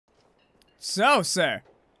So, sir,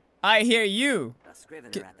 I hear you. A scrivener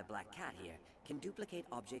at the Black Cat here can duplicate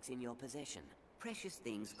objects in your possession. Precious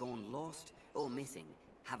things gone lost or missing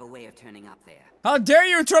have a way of turning up there. How dare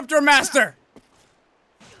you interrupt your master?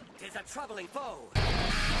 'Tis a troubling foe.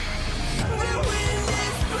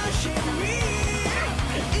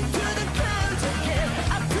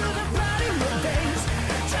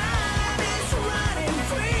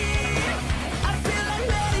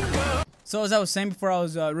 So as I was saying before I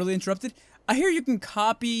was really interrupted, I hear you can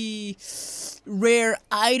copy rare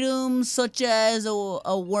items such as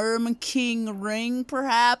a Worm King ring,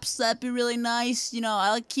 perhaps. That'd be really nice. You know, I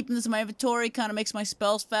like keeping this in my inventory. Kind of makes my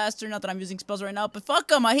spells faster. Not that I'm using spells right now, but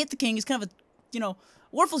fuck him. I hate the king. He's kind of a, you know,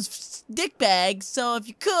 worthless dickbag. So if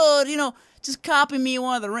you could, you know, just copy me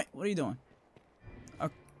one of the rings. What are you doing?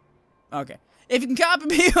 Okay. If you can copy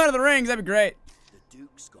me one of the rings, that'd be great. The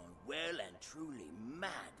Duke's gone well and truly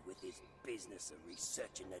mad with his business of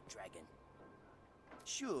researching the dragon.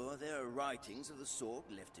 Sure, there are writings of the sort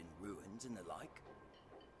left in ruins and the like.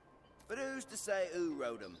 But who's to say who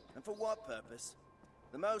wrote them, and for what purpose?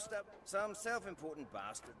 The most of some self-important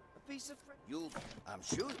bastard, a piece of you'll, I'm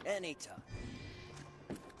sure, anytime.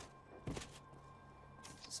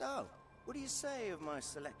 So, what do you say of my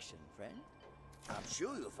selection, friend? I'm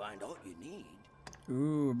sure you'll find all you need.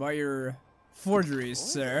 Ooh, about your forgeries,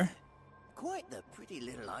 sir. Quite the pretty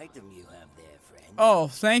little item you have there, friend. Oh,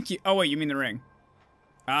 thank you. Oh, wait, you mean the ring.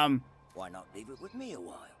 Why not leave it with me a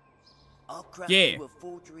while? I'll craft you a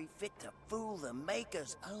forgery fit to fool the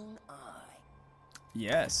maker's own eye.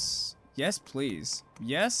 Yes. Yes, please.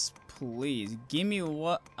 Yes, please. Give me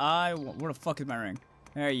what I want. Where the fuck is my ring?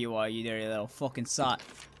 There you are, you dirty little fucking sot.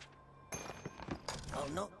 I'll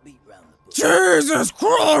not beat round the bush. Jesus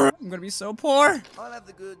Christ! I'm gonna be so poor. I'll have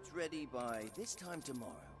the goods ready by this time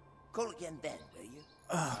tomorrow. Call again then, will you?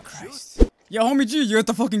 Oh, Christ. Yo, homie G, you got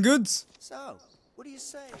the fucking goods? So, what do you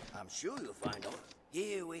say? I'm sure you'll find out.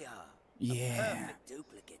 Here we are. Yeah. A perfect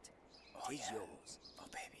duplicate. Oh, It is yeah. yours. Oh,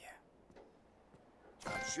 baby,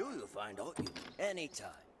 yeah. I'm sure you'll find out you anytime.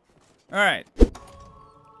 Alright.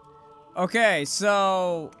 Okay,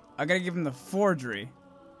 so I gotta give him the forgery.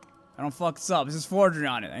 I don't fuck this up. This is forgery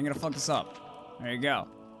on it. I ain't gonna fuck this up. There you go.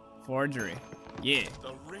 Forgery. Yeah.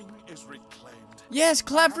 The ring is reclaimed. Yes,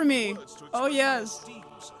 clap for me. Oh, yes.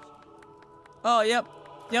 Oh, yep.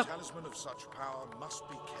 Yep. A talisman of such power must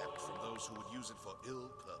be kept from those who would use it for ill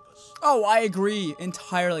purpose. Oh, I agree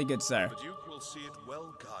entirely, good sir. The Duke will see it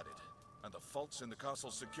well guarded, and the faults in the castle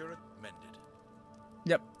secure it mended.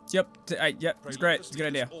 Yep. Yep. Yep. It's great. It's a good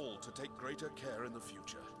idea. All to take greater care in the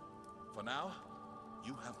future. For now,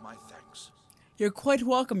 you have my thanks. You're quite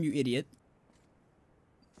welcome, you idiot.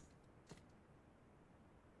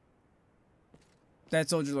 That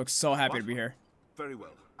soldier looks so happy to be here. Very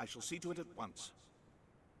well. I shall see to it at once.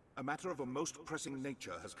 A matter of a most pressing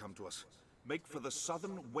nature has come to us. Make for the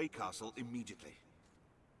southern Way Castle immediately.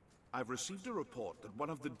 I've received a report that one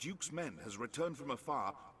of the Duke's men has returned from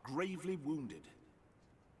afar, gravely wounded.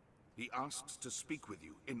 He asks to speak with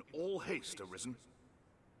you in all haste, Arisen.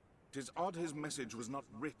 'Tis odd his message was not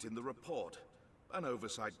writ in the report. An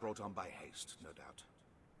oversight brought on by haste, no doubt.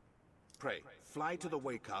 Pray, fly to the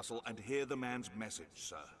Way Castle and hear the man's message,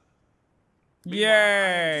 sir. Meanwhile, I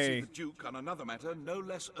am to see Yay! the Duke on another matter no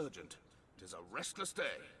less urgent. 'Tis a restless day.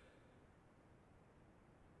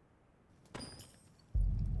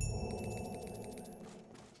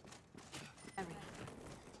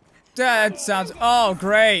 That sounds. Oh,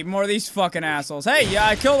 great! More of these fucking assholes. Hey, yeah,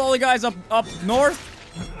 I killed all the guys up north,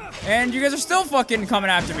 and you guys are still fucking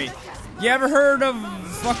coming after me. You ever heard of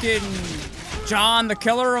fucking John, the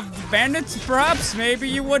killer of the bandits? Perhaps, maybe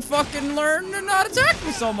you would fucking learn to not attack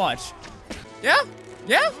me so much. Yeah,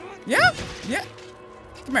 yeah, yeah, yeah.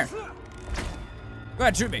 Come here. Go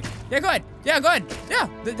ahead, shoot me. Yeah, go ahead. Yeah, go ahead. Yeah,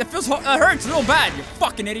 that feels hurts real bad. You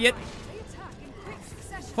fucking idiot.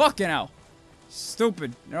 Fucking hell.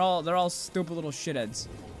 Stupid. They're all stupid little shitheads.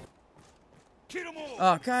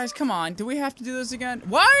 Oh, guys, come on. Do we have to do this again?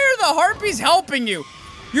 Why are the harpies helping you?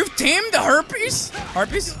 You've tamed the harpies?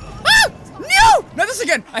 Harpies? Ah! No! Not this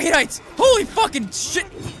again. I hate heights. Holy fucking shit.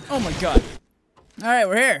 Oh my god. All right,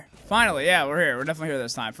 we're here. Finally, yeah, we're here. We're definitely here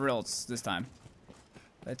this time. For real, it's this time.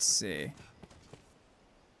 Let's see.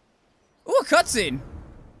 Ooh, a cutscene.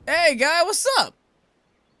 Hey, guy, what's up?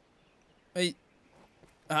 Hey.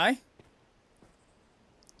 Hi?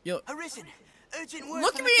 Yo. Arisen, urgent word.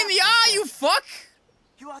 Look at me in the eye, you fuck!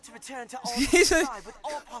 You are to return to He's a- Arisen with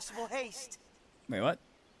all possible haste. Wait, what?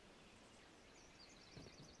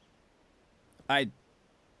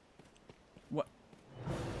 What?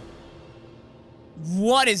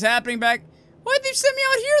 What is happening back? Why'd they send me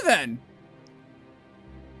out here then?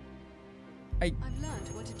 I've learned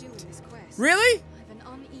what to do in this quest. Really? I have an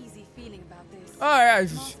uneasy feeling about this. Oh yeah.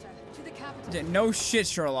 Master, to the capital. Yeah, no shit,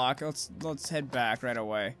 Sherlock. Let's head back right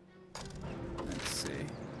away. Let's see.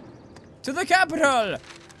 To the capital.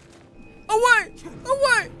 Away!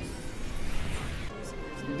 Away!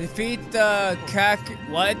 Defeat the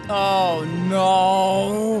what? Oh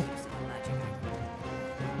no!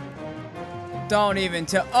 Don't even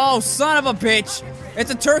tell. Oh, son of a bitch! It's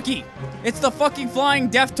a turkey. It's the fucking flying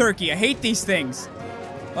death turkey. I hate these things.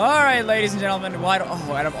 All right, ladies and gentlemen. Why do?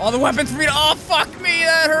 Oh, out of all the weapons for me to. Oh, fuck me!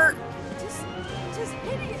 That hurt. Just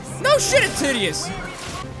hideous. No shit, it's hideous.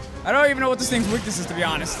 I don't even know what this thing's weakness is, to be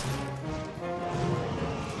honest.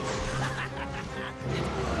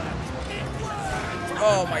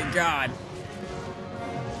 Oh my god.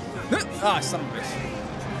 Ah, son of a bitch.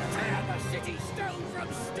 Tear the city stone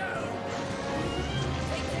from stone.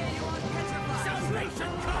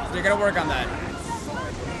 You're gonna work on that.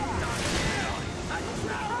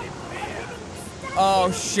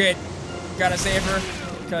 Oh shit. Gotta save her,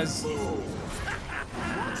 because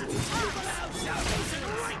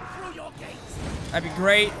that'd be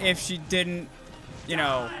great if she didn't, you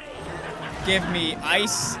know, give me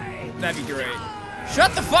ice. That'd be great.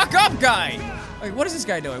 Shut the fuck up, guy! Like, what is this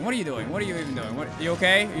guy doing? What are you doing? What are you even doing? What? You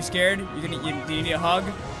okay? Are you scared? Do you need a hug?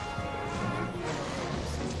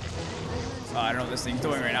 Oh, I don't know what this thing's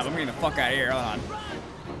doing right now, but I'm getting the fuck out of here. Hold on.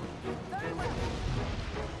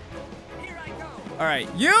 Alright,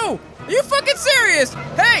 you! Are you fucking serious?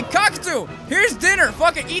 Hey, Cockatoo! Here's dinner!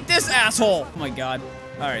 Fucking eat this, asshole! Oh my god.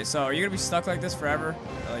 Alright, so are you gonna be stuck like this forever?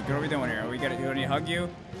 Like, what are we doing here? We gotta need to hug you?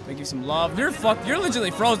 Make you some love? You're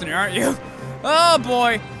legitimately frozen here, aren't you? Oh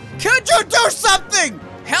boy! Could you do something?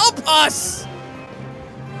 Help us!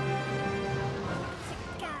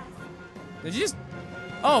 Did you just...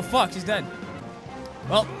 Oh fuck, she's dead.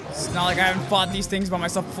 Well, it's not like I haven't fought these things by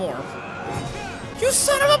myself before. You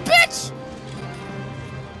son of a bitch!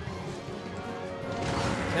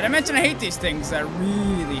 Did I mention I hate these things? I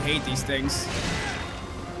really hate these things.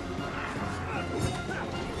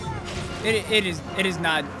 It is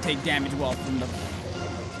not take damage well from the...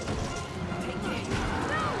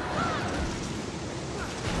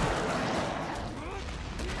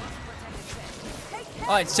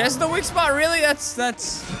 Oh, it's just the weak spot, really? That's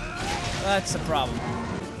a problem.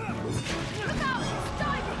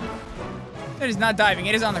 It is not diving.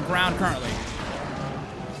 It is on the ground currently.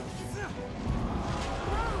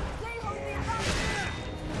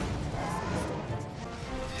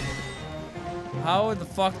 How the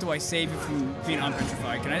fuck do I save you from being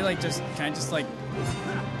unpetrified? Can I just like...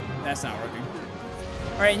 That's not working.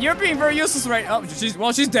 Alright, you're being very useless right... Oh,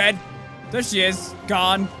 she's dead. There she is.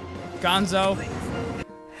 Gone. Gonzo.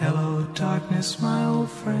 Hello, darkness, my old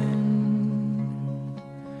friend.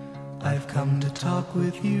 I've come to talk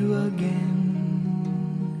with you again.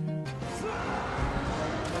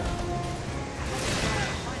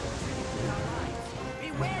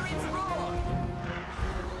 Beware its roar.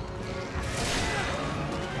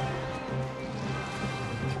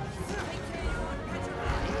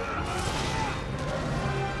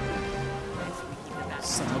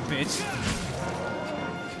 Son of a bitch.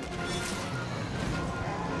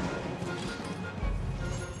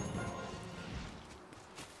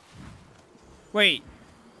 Wait,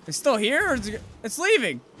 it's still here, or it's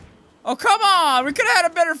leaving? Oh come on! We could have had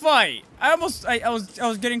a better fight. I was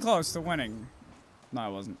getting close to winning. No, I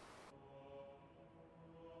wasn't.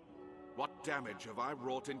 What damage have I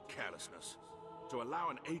wrought in carelessness to allow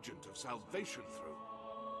an agent of salvation through?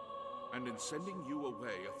 And in sending you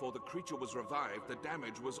away afore the creature was revived, the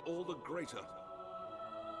damage was all the greater.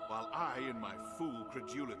 While I, in my fool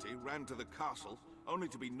credulity, ran to the castle, only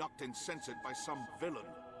to be knocked insensate by some villain.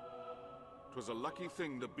 'Twas a lucky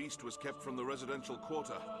thing the beast was kept from the residential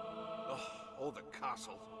quarter. Or the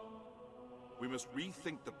castle. We must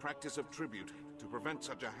rethink the practice of tribute to prevent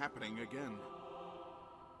such a happening again.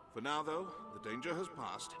 For now, though, the danger has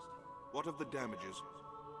passed. What of the damages?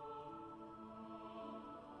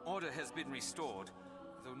 Order has been restored,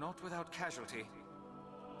 though not without casualty.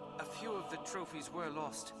 A few of the trophies were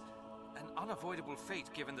lost. An unavoidable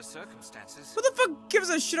fate given the circumstances. Who the fuck gives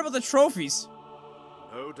a shit about the trophies?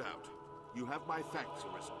 No doubt. You have my thanks,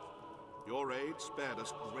 Arisen. Your aid spared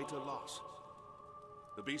us greater loss.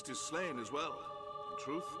 The beast is slain as well. In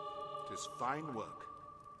truth, 'tis fine work.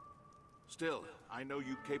 Still, I know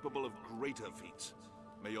you capable of greater feats.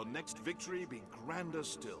 May your next victory be grander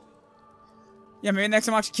still. Yeah, maybe next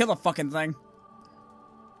time I'll actually kill the fucking thing.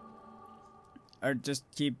 Or just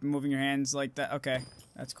keep moving your hands like that. Okay,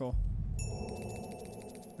 that's cool.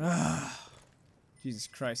 Jesus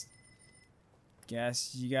Christ.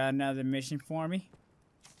 Guess you got another mission for me?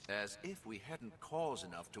 As if we hadn't cause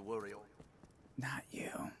enough to worry. Not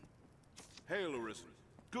you. Hail, Arisen.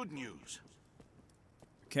 Good news.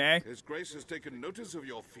 Okay. His Grace has taken notice of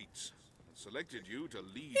your feats and selected you to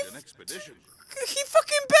lead an expedition. He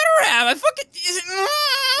fucking better have. I fucking.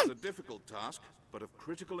 It's a difficult task, but of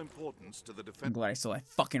critical importance to the I'm defense. glad I stole that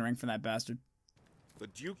fucking ring from that bastard. The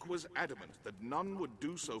Duke was adamant that none would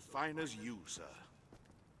do so fine as you, sir.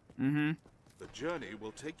 Mm-hmm. The journey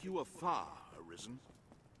will take you afar, Arisen.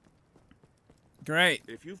 Great.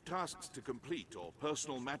 If you've tasks to complete or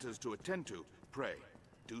personal matters to attend to, pray,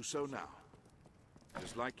 do so now. It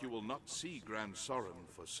is like you will not see Grand Sorin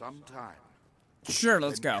for some time. Sure,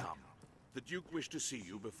 let's Then go. come. The Duke wished to see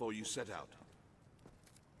you before you set out.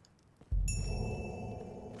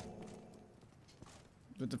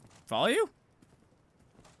 What the? Follow you?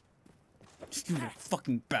 You little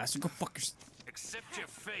fucking bastard. Go fuck yourself. Accept your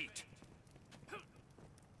fate.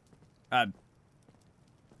 A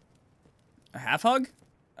half hug?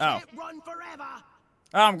 Oh. Run forever.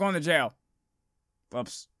 Oh, I'm going to jail.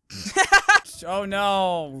 Whoops. Oh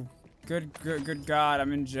no. Good God,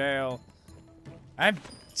 I'm in jail. This is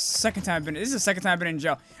the second time I've been in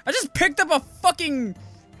jail. I just picked up a fucking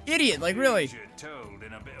idiot, like really. You're told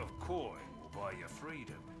in a bit of coin will buy your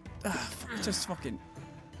freedom. Just fucking.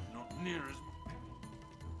 Not near as.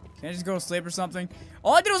 Can I just go to sleep or something?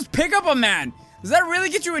 All I did was pick up a man. Does that really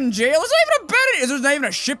get you in jail? There's not even a bed in it. There's not even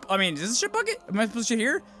a ship. I mean, is this a ship bucket? Am I supposed to shit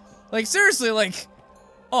here? Like, seriously, like.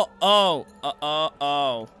 Oh.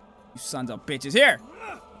 You sons of bitches. Here.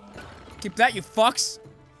 Keep that, you fucks.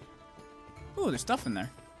 Ooh, there's stuff in there.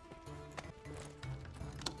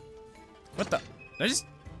 What the? Did I just.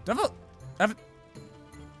 Do I have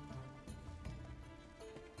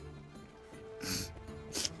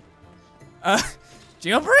a.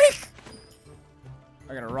 Jailbreak?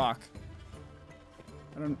 I got a rock.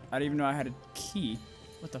 I didn't even know I had a key.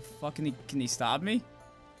 What the fuck? Can he stop me?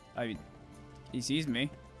 I mean, he sees me.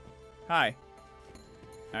 Hi.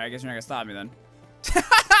 Alright, I guess you're not gonna stop me then.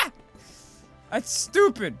 That's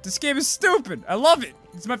stupid. This game is stupid. I love it.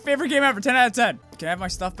 It's my favorite game ever. 10 out of 10. Can I have my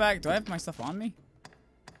stuff back? Do I have my stuff on me?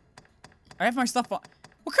 I have my stuff on.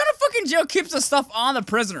 What kind of fucking jail keeps the stuff on the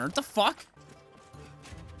prisoner? What the fuck?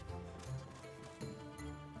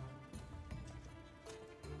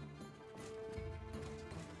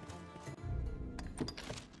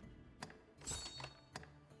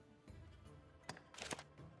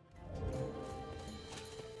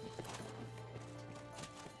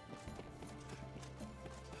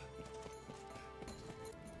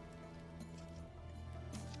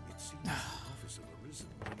 The office of Arisen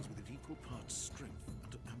brings with it equal parts strength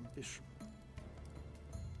and ambition.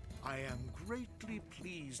 I am greatly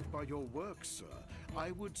pleased by your work, sir.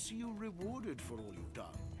 I would see you rewarded for all you've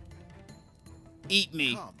done. Eat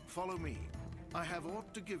me. Come, follow me. I have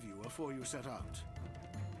aught to give you before you set out.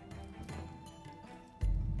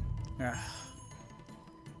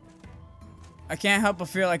 I can't help but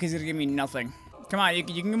feel like he's gonna give me nothing. Come on, you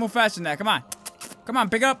can move faster than that. Come on. Come on,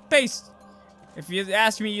 pick up pace. If you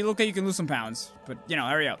ask me, you look like you can lose some pounds. But, you know,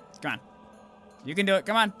 hurry up. Come on. You can do it.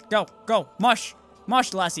 Come on. Go. Go. Mush.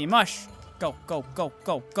 Mush, lassie. Mush. Go. Go. Go.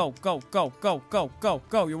 Go. Go. Go. Go. Go. Go. Go.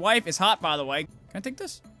 Go. Your wife is hot, by the way. Can I take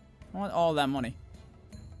this? I want all that money.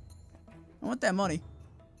 I want that money.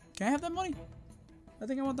 Can I have that money? I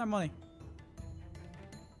think I want that money.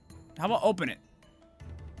 How about open it?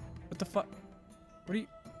 What the fuck? What are you...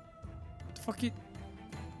 What the fuck you...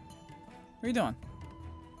 What are you doing?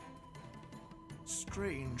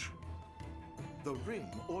 Strange. The ring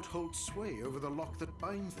ought hold sway over the lock that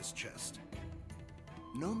binds this chest.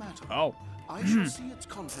 No matter. Oh. I shall see its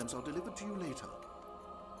contents are delivered to you later.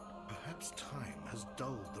 Perhaps time has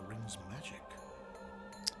dulled the ring's magic.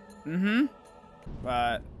 Mm-hmm.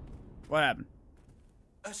 But... What happened?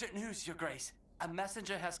 Urgent news, Your Grace. A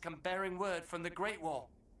messenger has come bearing word from the Great Wall.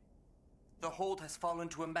 The hold has fallen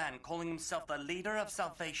to a man calling himself the leader of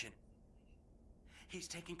salvation. He's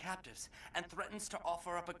taking captives and threatens to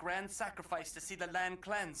offer up a grand sacrifice to see the land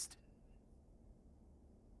cleansed.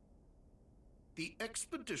 The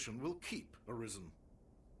expedition will keep, Arisen.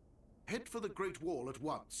 Head for the Great Wall at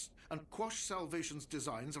once and quash Salvation's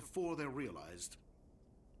designs afore they're realized.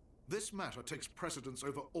 This matter takes precedence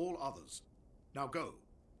over all others. Now go.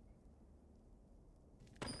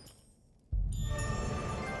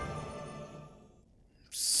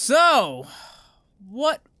 So,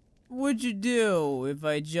 what would you do if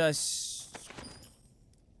I just...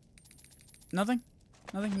 Nothing?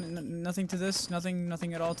 Nothing to this?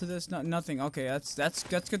 Nothing at all to this? Nothing. Okay, that's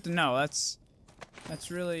good to know. That's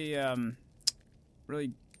really,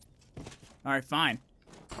 really... Alright, fine.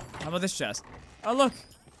 How about this chest? Oh, look!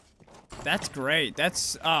 That's great.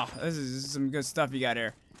 That's this is some good stuff you got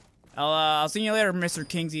here. I'll see you later, Mr.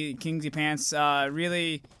 Kingsy Pants.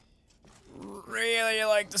 Really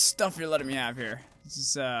like the stuff you're letting me have here. This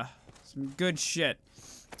is some good shit.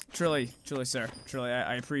 Truly, sir. Truly,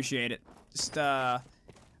 I appreciate it. Just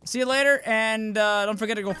see you later, and don't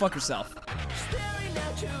forget to go fuck yourself.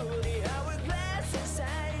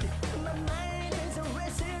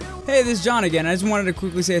 Hey, this is John again. I just wanted to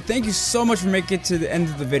quickly say thank you so much for making it to the end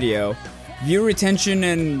of the video. Viewer retention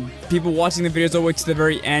and people watching the videos all the way to the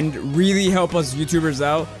very end really help us YouTubers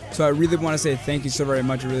out. So I really want to say thank you so very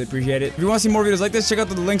much. I really appreciate it. If you want to see more videos like this, check out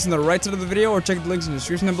the links in the right side of the video, or check the links in the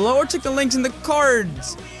description down below, or check the links in the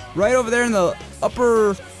cards right over there in the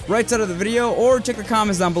upper right side of the video, or check the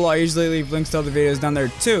comments down below. I usually leave links to other videos down there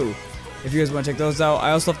too, if you guys want to check those out.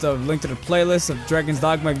 I also left a link to the playlist of Dragon's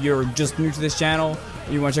Dogma if you're just new to this channel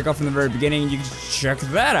and you want to check out from the very beginning, you can check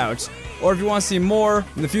that out. Or if you want to see more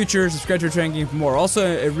in the future, subscribe to our Dragon Game for more. Also,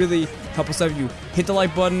 it really helps us out if you hit the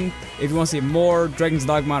like button if you want to see more Dragon's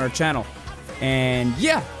Dogma on our channel. And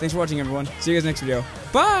yeah, thanks for watching, everyone. See you guys next video.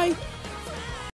 Bye!